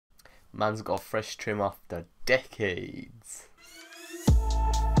Man's got a fresh trim after decades.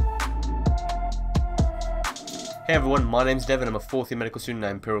 Hey everyone, my name's Dev and I'm a 4th year medical student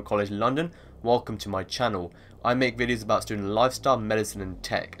at Imperial College London. Welcome to my channel. I make videos about student lifestyle, medicine and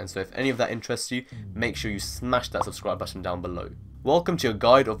tech, and so if any of that interests you, make sure you smash that subscribe button down below. Welcome to a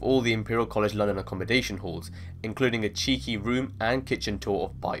guide of all the Imperial College London accommodation halls, including a cheeky room and kitchen tour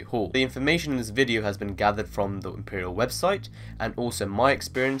of Beit Hall. The information in this video has been gathered from the Imperial website, and also my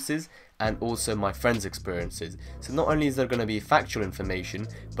experiences, and also my friends' experiences. So not only is there going to be factual information,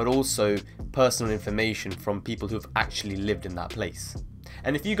 but also personal information from people who have actually lived in that place.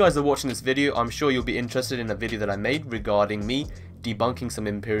 And if you guys are watching this video, I'm sure you'll be interested in a video that I made regarding me debunking some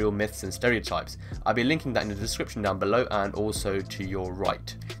Imperial myths and stereotypes. I'll be linking that in the description down below and also to your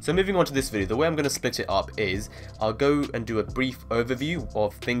right. So moving on to this video, the way I'm going to split it up is I'll go and do a brief overview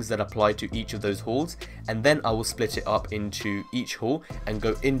of things that apply to each of those halls, and then I will split it up into each hall and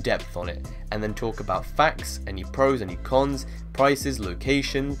go in depth on it, and then talk about facts, any pros, any cons, prices,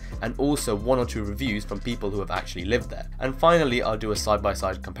 location, and also 1 or 2 reviews from people who have actually lived there. And finally, I'll do a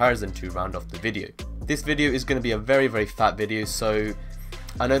side-by-side comparison to round off the video. This video is going to be a very fat video, so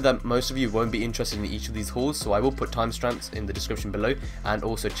I know that most of you won't be interested in each of these halls, so I will put timestamps in the description below and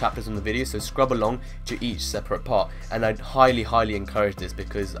also chapters on the video, so scrub along to each separate part. And I'd highly encourage this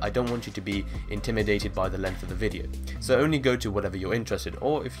because I don't want you to be intimidated by the length of the video. So only go to whatever you're interested in,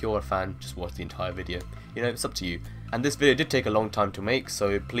 or if you're a fan, just watch the entire video. You know, it's up to you. And this video did take a long time to make,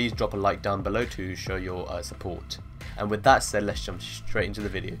 so please drop a like down below to show your support. And with that said, let's jump straight into the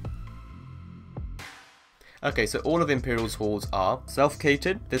video. Okay, so all of Imperial's halls are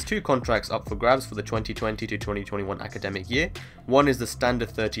self-catered. There's 2 contracts up for grabs for the 2020 to 2021 academic year. One is the standard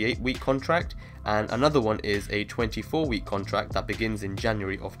 38-week contract, and another one is a 24-week contract that begins in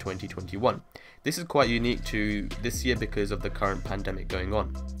January of 2021. This is quite unique to this year because of the current pandemic going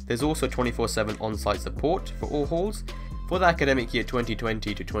on. There's also 24/7 on-site support for all halls. For the academic year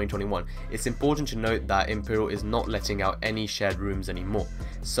 2020 to 2021, it's important to note that Imperial is not letting out any shared rooms anymore,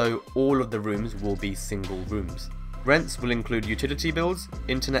 so all of the rooms will be single rooms. Rents will include utility bills,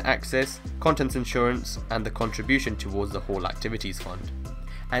 internet access, contents insurance, and the contribution towards the hall activities fund.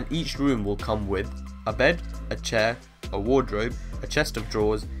 And each room will come with a bed, a chair, a wardrobe, a chest of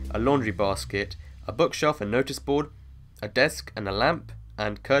drawers, a laundry basket, a bookshelf and notice board, a desk and a lamp,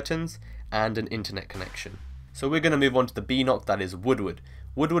 and curtains, and an internet connection. So we're going to move on to the B-Knock, that is Woodward.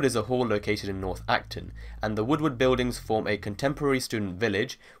 Woodward is a hall located in North Acton, and the Woodward buildings form a contemporary student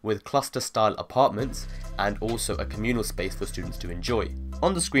village with cluster-style apartments and also a communal space for students to enjoy.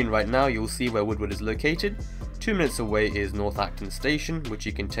 On the screen right now you'll see where Woodward is located. 2 minutes away is North Acton Station, which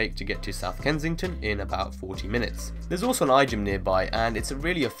you can take to get to South Kensington in about 40 minutes. There's also an iGym nearby, and it's a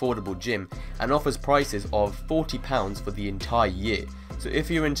really affordable gym and offers prices of £40 for the entire year. So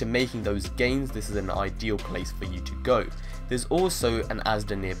if you're into making those gains, this is an ideal place for you to go. There's also an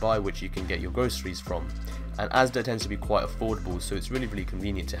Asda nearby which you can get your groceries from, and Asda tends to be quite affordable, so it's really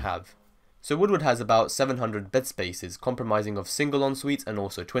convenient to have. So Woodward has about 700 bed spaces, comprising of single ensuites and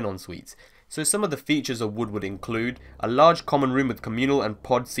also twin ensuites. So some of the features of Woodward include a large common room with communal and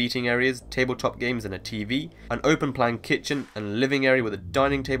pod seating areas, tabletop games and a TV, an open plan kitchen and living area with a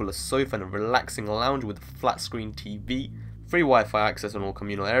dining table, a sofa and a relaxing lounge with a flat screen TV, free Wi-Fi access on all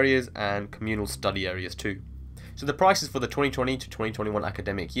communal areas, and communal study areas too. So the prices for the 2020 to 2021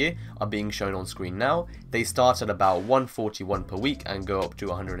 academic year are being shown on screen now. They start at about £141 per week and go up to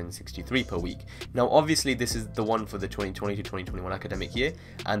 £163 per week. Now obviously this is the one for the 2020 to 2021 academic year,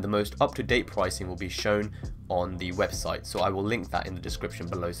 and the most up-to-date pricing will be shown on the website, so I will link that in the description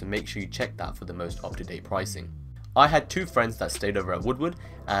below, so make sure you check that for the most up-to-date pricing. I had 2 friends that stayed over at Woodward,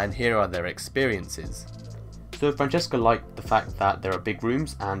 and here are their experiences. So Francesca liked the fact that there are big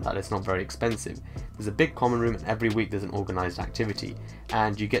rooms and that it's not very expensive. There's a big common room and every week there's an organised activity,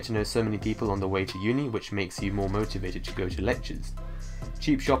 and you get to know so many people on the way to uni, which makes you more motivated to go to lectures.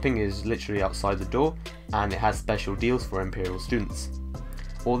 Cheap shopping is literally outside the door, and it has special deals for Imperial students.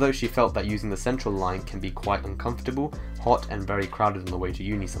 Although she felt that using the central line can be quite uncomfortable, hot and very crowded on the way to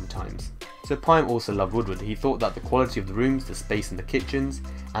uni sometimes. So Pym also loved Woodward. He thought that the quality of the rooms, the space in the kitchens,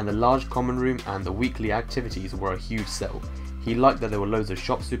 and the large common room and the weekly activities were a huge sell. He liked that there were loads of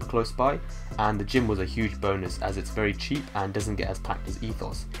shops super close by, and the gym was a huge bonus as it's very cheap and doesn't get as packed as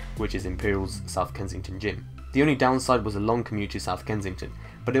Ethos, which is Imperial's South Kensington gym. The only downside was a long commute to South Kensington,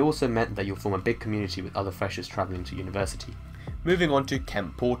 but it also meant that you'll form a big community with other freshers travelling to university. Moving on to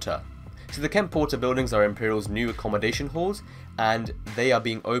Kemp Porter. So the Kemp Porter buildings are Imperial's new accommodation halls, and they are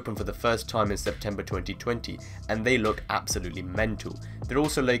being opened for the first time in September 2020, and they look absolutely mental. They're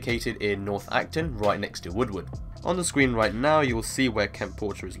also located in North Acton, right next to Woodward. On the screen right now you will see where Kemp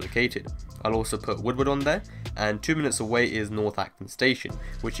Porter is located. I'll also put Woodward on there, and 2 minutes away is North Acton Station,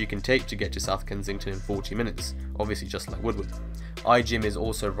 which you can take to get to South Kensington in 40 minutes, obviously just like Woodward. iGym is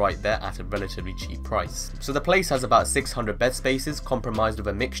also right there at a relatively cheap price. So the place has about 600 bed spaces, comprised of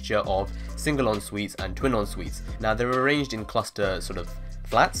a mixture of single en-suites and twin en-suites. Now they're arranged in cluster sort of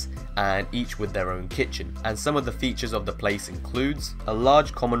flats, and each with their own kitchen. And some of the features of the place includes a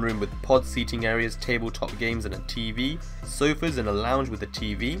large common room with pod seating areas, tabletop games and a TV, sofas and a lounge with a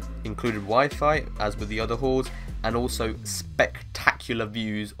TV, included Wi-Fi as with the other halls, and also spectacular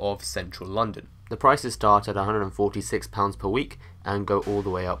views of central London. The prices start at £146 per week and go all the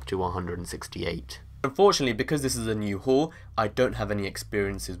way up to £168. Unfortunately, because this is a new hall, I don't have any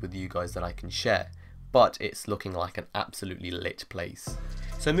experiences with you guys that I can share, but it's looking like an absolutely lit place.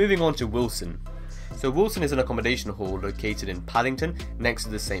 So moving on to Wilson. So Wilson is an accommodation hall located in Paddington next to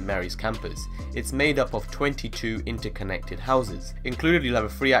the St Mary's campus. It's made up of 22 interconnected houses. Included, you'll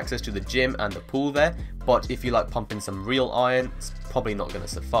have free access to the gym and the pool there, but if you like pumping some real iron, it's probably not going to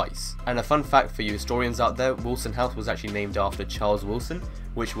suffice. And a fun fact for you historians out there, Wilson House was actually named after Charles Wilson,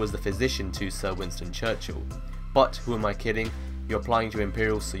 which was the physician to Sir Winston Churchill. But who am I kidding? You're applying to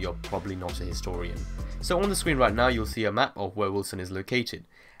Imperial, so you're probably not a historian. So on the screen right now you'll see a map of where Wilson is located,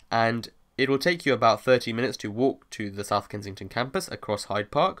 and it will take you about 30 minutes to walk to the South Kensington campus across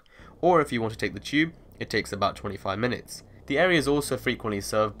Hyde Park, or if you want to take the tube, it takes about 25 minutes. The area is also frequently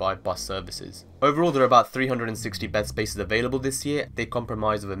served by bus services. Overall, there are about 360 bed spaces available this year. They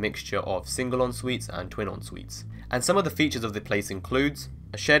comprise of a mixture of single en-suites and twin en-suites. And some of the features of the place includes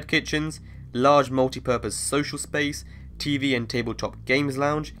a shared kitchens, large multi-purpose social space, TV and tabletop games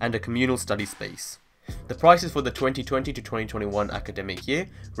lounge, and a communal study space. The prices for the 2020 to 2021 academic year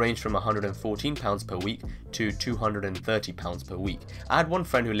range from £114 per week to £230 per week. I had one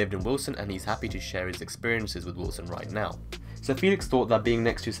friend who lived in Wilson, and he's happy to share his experiences with Wilson right now. So Felix thought that being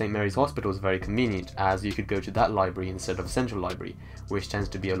next to St Mary's Hospital was very convenient, as you could go to that library instead of Central Library, which tends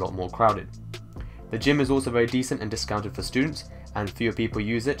to be a lot more crowded. The gym is also very decent and discounted for students, and fewer people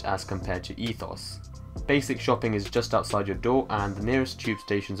use it as compared to Ethos. Basic shopping is just outside your door, and the nearest tube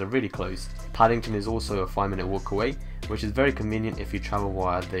stations are really close. Paddington is also a 5-minute walk away, which is very convenient if you travel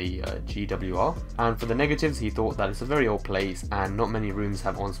via the GWR. And for the negatives, he thought that it's a very old place and not many rooms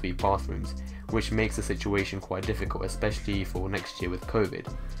have ensuite bathrooms, which makes the situation quite difficult, especially for next year with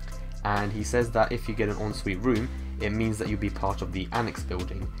COVID. And he says that if you get an ensuite room, it means that you'll be part of the annex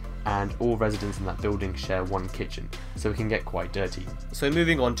building, and all residents in that building share one kitchen, so it can get quite dirty. So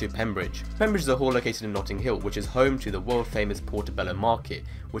moving on to Pembridge. Pembridge is a hall located in Notting Hill, which is home to the world famous Portobello Market,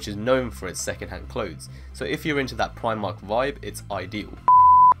 which is known for its second-hand clothes. So if you're into that Primark vibe, it's ideal.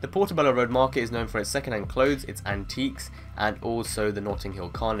 The Portobello Road Market is known for its second-hand clothes, its antiques, and also the Notting Hill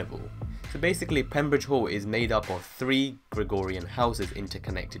Carnival. So basically, Pembridge Hall is made up of 3 Gregorian houses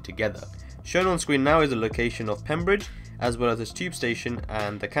interconnected together. Shown on screen now is the location of Pembridge, as well as its tube station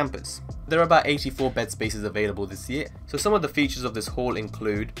and the campus. There are about 84 bed spaces available this year, so some of the features of this hall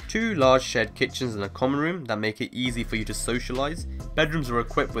include 2 large shared kitchens and a common room that make it easy for you to socialise. Bedrooms are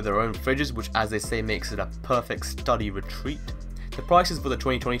equipped with their own fridges, which as they say makes it a perfect study retreat. The prices for the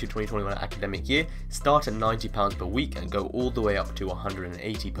 2020 to 2021 academic year start at £90 per week and go all the way up to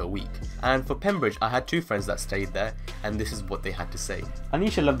 £180 per week. And for Pembridge, I had 2 friends that stayed there, and this is what they had to say.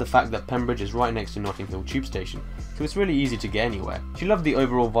 Anisha loved the fact that Pembridge is right next to Notting Hill Tube Station, so it's really easy to get anywhere. She loved the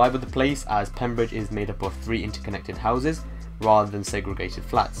overall vibe of the place, as Pembridge is made up of 3 interconnected houses rather than segregated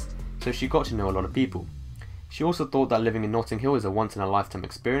flats, so she got to know a lot of people. She also thought that living in Notting Hill is a once-in-a-lifetime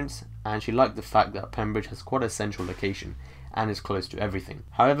experience, and she liked the fact that Pembridge has quite a central location and is close to everything.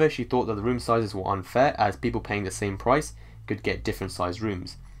 However, she thought that the room sizes were unfair, as people paying the same price could get different sized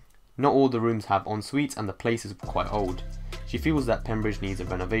rooms. Not all the rooms have en-suites, and the place is quite old. She feels that Pembridge needs a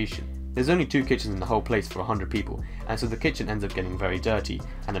renovation. There's only 2 kitchens in the whole place for 100 people, and so the kitchen ends up getting very dirty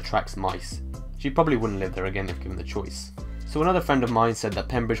and attracts mice. She probably wouldn't live there again if given the choice. So another friend of mine said that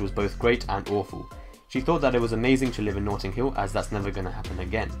Pembridge was both great and awful. She thought that it was amazing to live in Notting Hill, as that's never going to happen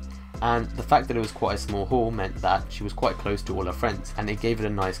again. And the fact that it was quite a small hall meant that she was quite close to all her friends, and it gave it a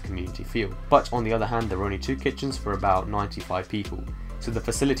nice community feel. But on the other hand, there were only 2 kitchens for about 95 people, so the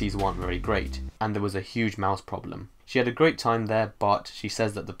facilities weren't very great, and there was a huge mouse problem. She had a great time there, but she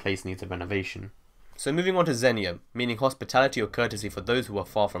says that the place needs a renovation. So moving on to Xenia, meaning hospitality or courtesy for those who are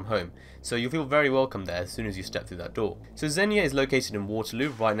far from home, so you'll feel very welcome there as soon as you step through that door. So Xenia is located in Waterloo,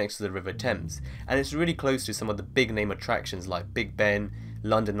 right next to the River Thames, and it's really close to some of the big name attractions like Big Ben,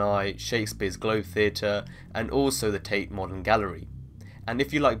 London Eye, Shakespeare's Globe Theatre, and also the Tate Modern Gallery. And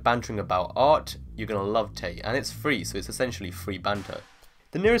if you like bantering about art, you're going to love Tate, and it's free, so it's essentially free banter.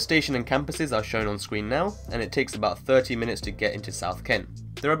 The nearest station and campuses are shown on screen now, and it takes about 30 minutes to get into South Kent.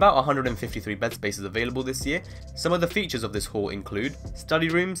 There are about 153 bed spaces available this year. Some of the features of this hall include study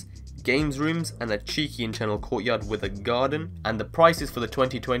rooms, games rooms, and a cheeky internal courtyard with a garden, and the prices for the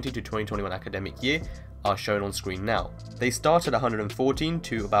 2020 to 2021 academic year are shown on screen now. They start at 114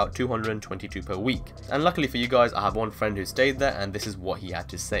 to about 222 per week, and luckily for you guys I have one friend who stayed there and this is what he had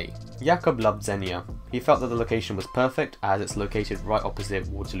to say. Jakob loved Xenia. He felt that the location was perfect as it's located right opposite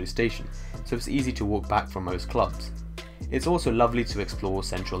Waterloo Station, so it's easy to walk back from most clubs. It's also lovely to explore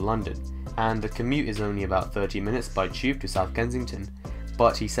central London, and the commute is only about 30 minutes by tube to South Kensington,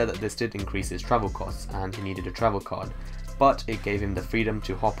 but he said that this did increase his travel costs and he needed a travel card, but it gave him the freedom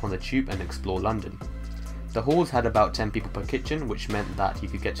to hop on the tube and explore London. The halls had about 10 people per kitchen, which meant that he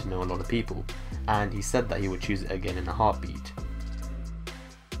could get to know a lot of people, and he said that he would choose it again in a heartbeat.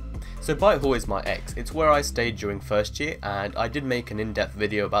 So Beit Hall is my ex. It's where I stayed during first year, and I did make an in-depth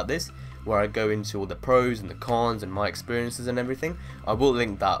video about this where I go into all the pros and the cons and my experiences and everything. I will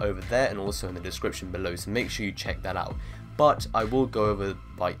link that over there and also in the description below, so make sure you check that out. But I will go over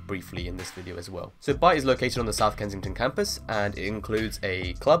Beit briefly in this video as well. So Beit is located on the South Kensington campus, and it includes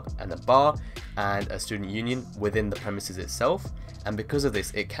a club and a bar and a student union within the premises itself, and because of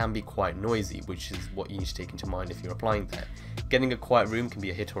this it can be quite noisy, which is what you need to take into mind if you're applying there. Getting a quiet room can be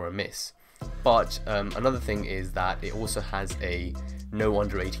a hit or a miss. But another thing is that it also has a no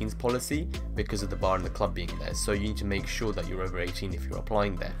under 18s policy because of the bar and the club being there, so you need to make sure that you're over 18 if you're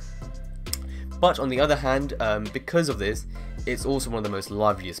applying there. But on the other hand, because of this, it's also one of the most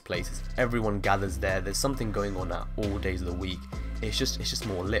liveliest places. Everyone gathers there, there's something going on at all days of the week. It's just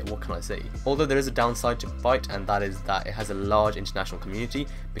more lit, what can I say? Although there is a downside to Beit, and that is that it has a large international community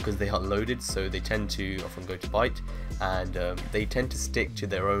because they are loaded, so they tend to often go to Beit, and they tend to stick to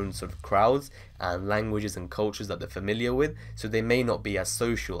their own sort of crowds and languages and cultures that they're familiar with, so they may not be as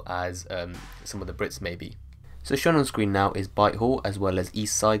social as some of the Brits may be. So shown on screen now is Beit Hall, as well as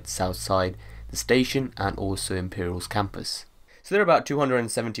Eastside, Southside, the station, and also Imperial's campus. So there are about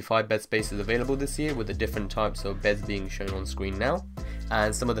 275 bed spaces available this year, with the different types of beds being shown on screen now.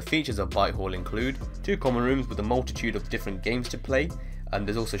 And some of the features of Beit Hall include 2 common rooms with a multitude of different games to play, and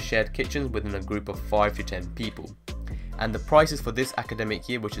there's also shared kitchens within a group of 5 to 10 people. And the prices for this academic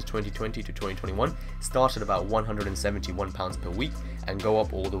year, which is 2020 to 2021, start at about £171 per week and go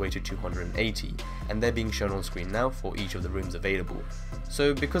up all the way to £280, and they're being shown on screen now for each of the rooms available.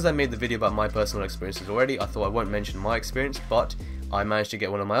 So because I made the video about my personal experiences already, I thought I won't mention my experience, but I managed to get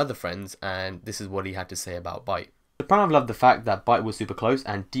one of my other friends, and this is what he had to say about Beit. Pranav loved the fact that Beit was super close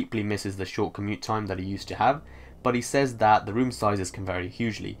and deeply misses the short commute time that he used to have, but he says that the room sizes can vary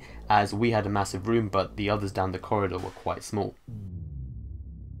hugely, as we had a massive room but the others down the corridor were quite small.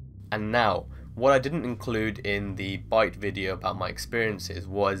 And now, what I didn't include in the Beit video about my experiences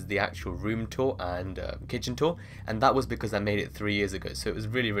was the actual room tour and kitchen tour, and that was because I made it 3 years ago, so it was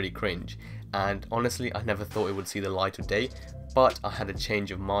really cringe, and honestly I never thought it would see the light of day, but I had a change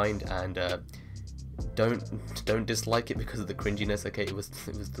of mind, and don't dislike it because of the cringiness. Okay, it was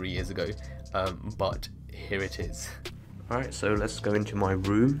 3 years ago, but here it is. Alright, so let's go into my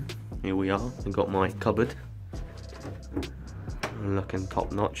room. Here we are. I've got my cupboard, looking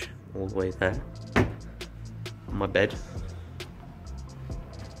top notch all the way there. My bed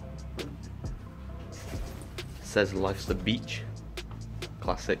says life's the beach,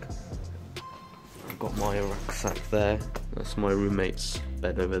 classic. I've got my rucksack there. That's my roommate's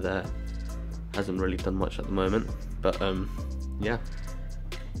bed over there. Hasn't really done much at the moment, but yeah,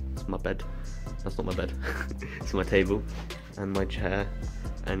 it's my bed. That's not my bed. It's my table and my chair,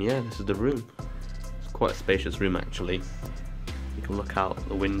 and yeah, this is the room. It's quite a spacious room actually. You can look out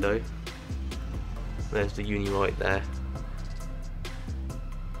the window. There's the uni right there.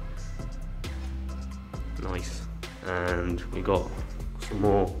 Nice. And we got some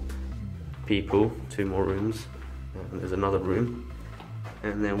more people, 2 more rooms, and there's another room,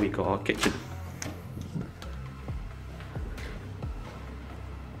 and then we got our kitchen.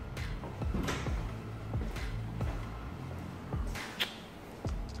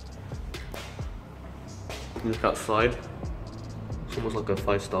 Look outside, it's almost like a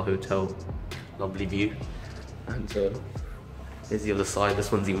 5-star hotel, lovely view. And here's the other side,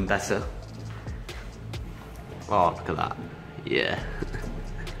 this one's even better. Oh, look at that, yeah.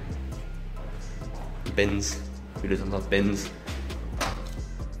 Bins, who doesn't love bins?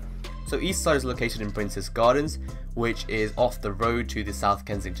 So Eastside is located in Princess Gardens, which is off the road to the South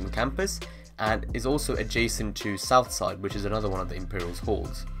Kensington campus, and is also adjacent to Southside, which is another one of the Imperial's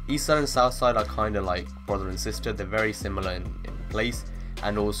halls. Eastside and Southside are kind of like brother and sister. They're very similar in place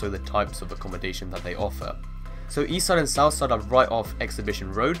and also the types of accommodation that they offer. So Eastside and Southside are right off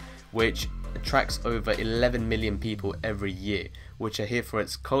Exhibition Road, which attracts over 11 million people every year, which are here for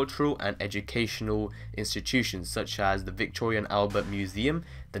its cultural and educational institutions such as the Victoria and Albert Museum,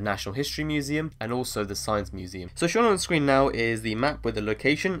 the National History Museum, and also the Science Museum. So shown on the screen now is the map with the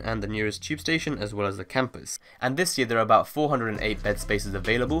location and the nearest tube station as well as the campus. And this year there are about 408 bed spaces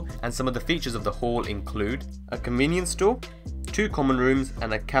available, and some of the features of the hall include a convenience store, 2 common rooms,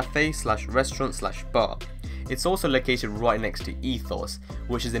 and a cafe/restaurant/bar. It's also located right next to Ethos,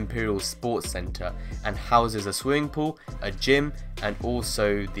 which is Imperial's sports centre, and houses a swimming pool, a gym, and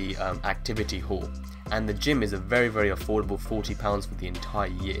also the activity hall. And the gym is a very affordable £40 for the entire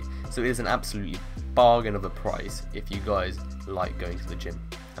year, so it is an absolutely bargain of a price if you guys like going to the gym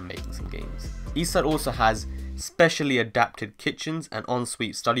and making some games. Eastside also has specially adapted kitchens and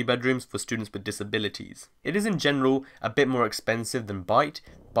ensuite study bedrooms for students with disabilities. It is in general a bit more expensive than Beit,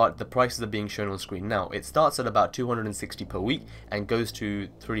 but the prices are being shown on screen now. It starts at about $260 per week and goes to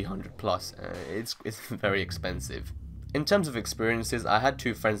 $300 plus. It's very expensive. In terms of experiences, I had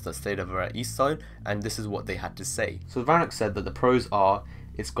 2 friends that stayed over at Eastside, and this is what they had to say. So Vanek said that the pros are,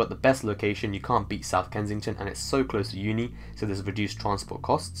 it's got the best location, you can't beat South Kensington, and it's so close to uni, so there's reduced transport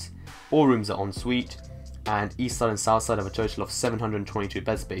costs. All rooms are en suite, and Eastside and Southside have a total of 722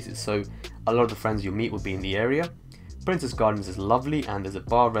 bed spaces, so a lot of the friends you'll meet will be in the area. Princess Gardens is lovely, and there's a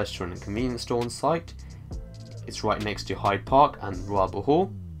bar, restaurant and convenience store on site. It's right next to Hyde Park and Royal Albert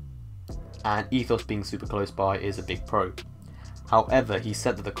Hall, and Ethos being super close by is a big pro. However, he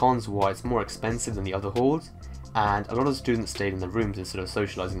said that the cons were it's more expensive than the other halls, and a lot of the students stayed in the rooms instead of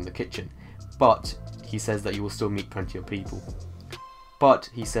socialising in the kitchen, but he says that you will still meet plenty of people.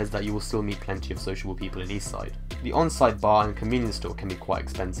 Sociable people in Eastside. The on-site bar and convenience store can be quite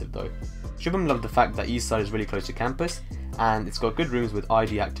expensive though. Shubham loved the fact that Eastside is really close to campus, and it's got good rooms with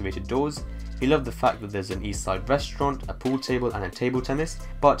ID activated doors. He loved the fact that there's an Eastside restaurant, a pool table and a table tennis,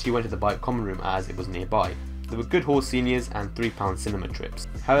 but he went to the Beit common room as it was nearby. There were good hall seniors and £3 cinema trips.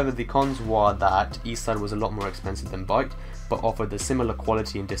 However, the cons were that Eastside was a lot more expensive than Beit, but offered a similar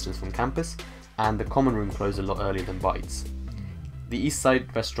quality and distance from campus, and the common room closed a lot earlier than Beit's. The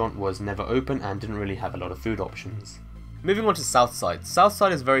Eastside restaurant was never open and didn't really have a lot of food options. Moving on to Southside.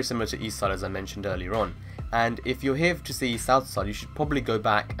 Southside is very similar to Eastside as I mentioned earlier on, and if you're here to see Southside, you should probably go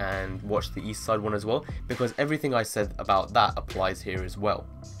back and watch the Eastside one as well, because everything I said about that applies here as well.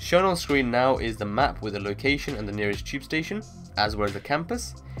 Shown on screen now is the map with the location and the nearest tube station, as well as the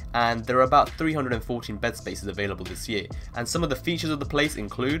campus, and there are about 314 bed spaces available this year, and some of the features of the place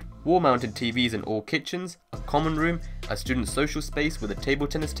include wall-mounted TVs in all kitchens, a common room, a student social space with a table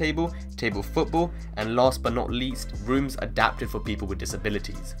tennis table, table football, and last but not least, rooms adapted for people with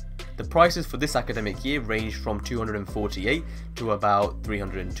disabilities. The prices for this academic year range from $248 to about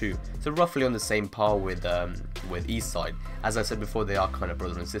 $302, so roughly on the same par with Eastside. As I said before, they are kind of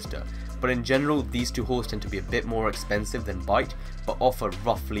brother and sister. But in general, these 2 halls tend to be a bit more expensive than Beit, but offer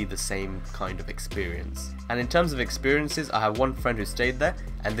roughly the same kind of experience. And in terms of experiences, I have one friend who stayed there,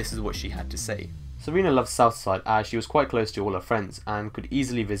 and this is what she had to say. Serena loves Southside as she was quite close to all her friends and could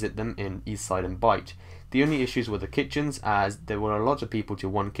easily visit them in Eastside and Beit. The only issues were the kitchens, as there were a lot of people to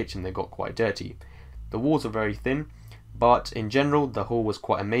one kitchen that got quite dirty. The walls were very thin, but in general the hall was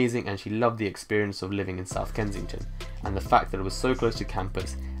quite amazing, and she loved the experience of living in South Kensington and the fact that it was so close to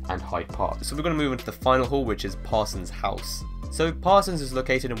campus and Hyde Park. So we're going to move into the final hall, which is Parsons House. So Parsons is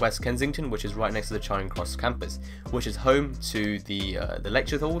located in West Kensington, which is right next to the Charing Cross campus, which is home to the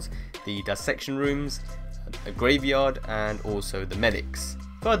lecture halls, the dissection rooms, a graveyard, and also the medics.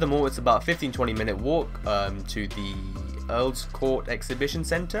 Furthermore, it's about a 15-20 minute walk to the Earl's Court Exhibition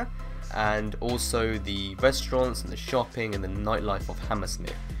Centre, and also the restaurants and the shopping and the nightlife of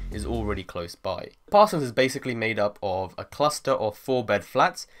Hammersmith is already close by. Parsons is basically made up of a cluster of 4-bed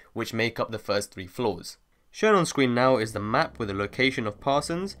flats which make up the first 3 floors. Shown on screen now is the map with the location of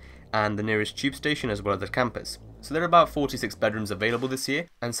Parsons and the nearest tube station as well as the campus. So there are about 46 bedrooms available this year,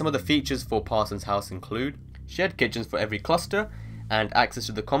 and some of the features for Parsons House include shared kitchens for every cluster, and access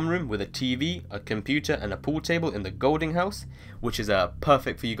to the common room with a TV, a computer and a pool table in the Golding House, which is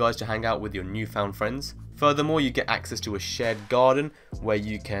perfect for you guys to hang out with your newfound friends. Furthermore, you get access to a shared garden where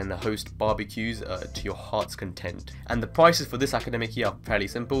you can host barbecues to your heart's content. And the prices for this academic year are fairly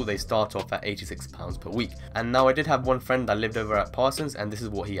simple. They start off at £86 per week. And now I did have one friend that lived over at Parsons, and this is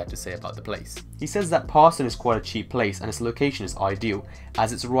what he had to say about the place. He says that Parsons is quite a cheap place and its location is ideal,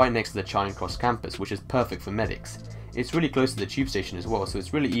 as it's right next to the Charing Cross campus, which is perfect for medics. It's really close to the tube station as well, so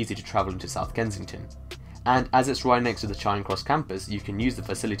it's really easy to travel into South Kensington. And as it's right next to the Charing Cross campus, you can use the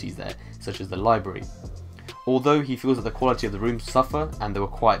facilities there, such as the library. Although he feels that the quality of the rooms suffer and they were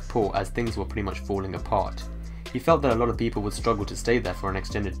quite poor as things were pretty much falling apart. He felt that a lot of people would struggle to stay there for an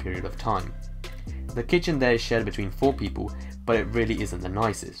extended period of time. The kitchen there is shared between 4 people, but it really isn't the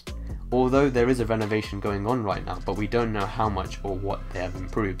nicest. Although there is a renovation going on right now, but we don't know how much or what they have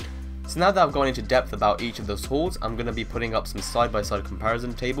improved. So now that I've gone into depth about each of those halls, I'm going to be putting up some side-by-side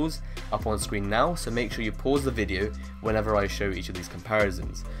comparison tables up on screen now, so make sure you pause the video whenever I show each of these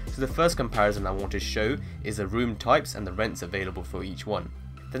comparisons. So the first comparison I want to show is the room types and the rents available for each one.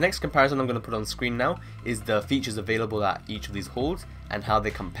 The next comparison I'm going to put on screen now is the features available at each of these halls and how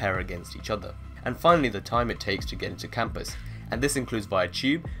they compare against each other. And finally, the time it takes to get into campus. And this includes via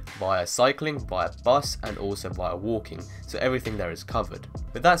tube, via cycling, via bus, and also via walking, so everything there is covered.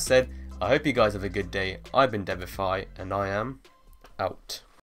 With that said, I hope you guys have a good day. I've been Devify, and I am out.